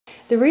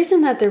The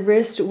reason that the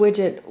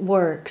WristWidget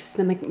works,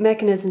 the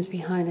mechanisms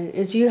behind it,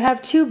 is you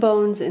have two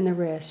bones in the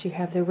wrist. You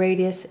have the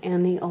radius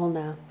and the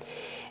ulna.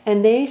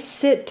 And they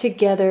sit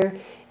together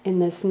in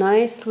this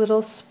nice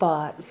little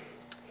spot.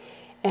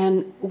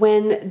 And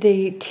when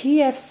the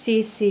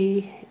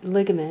TFCC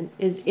ligament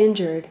is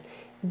injured,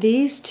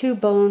 these two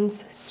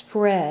bones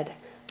spread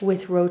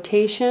with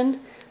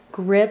rotation,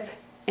 grip,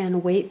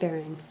 and weight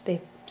bearing.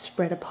 They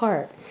spread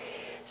apart.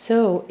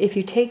 So if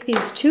you take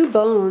these two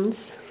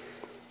bones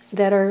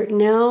that are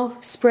now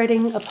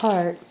spreading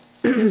apart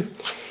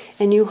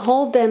and you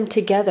hold them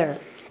together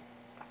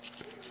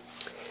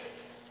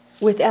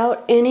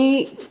without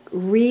any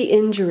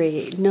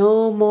re-injury,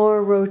 no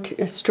more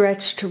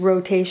stretched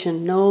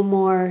rotation, no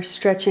more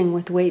stretching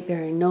with weight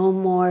bearing, no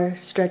more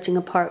stretching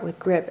apart with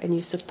grip, and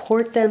you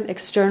support them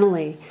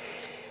externally,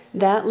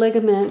 that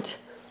ligament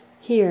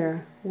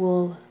here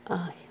will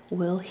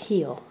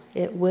heal.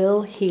 It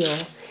will heal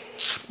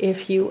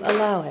if you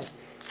allow it.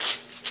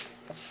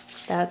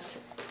 That's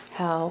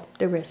how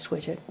the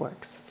WristWidget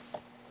works.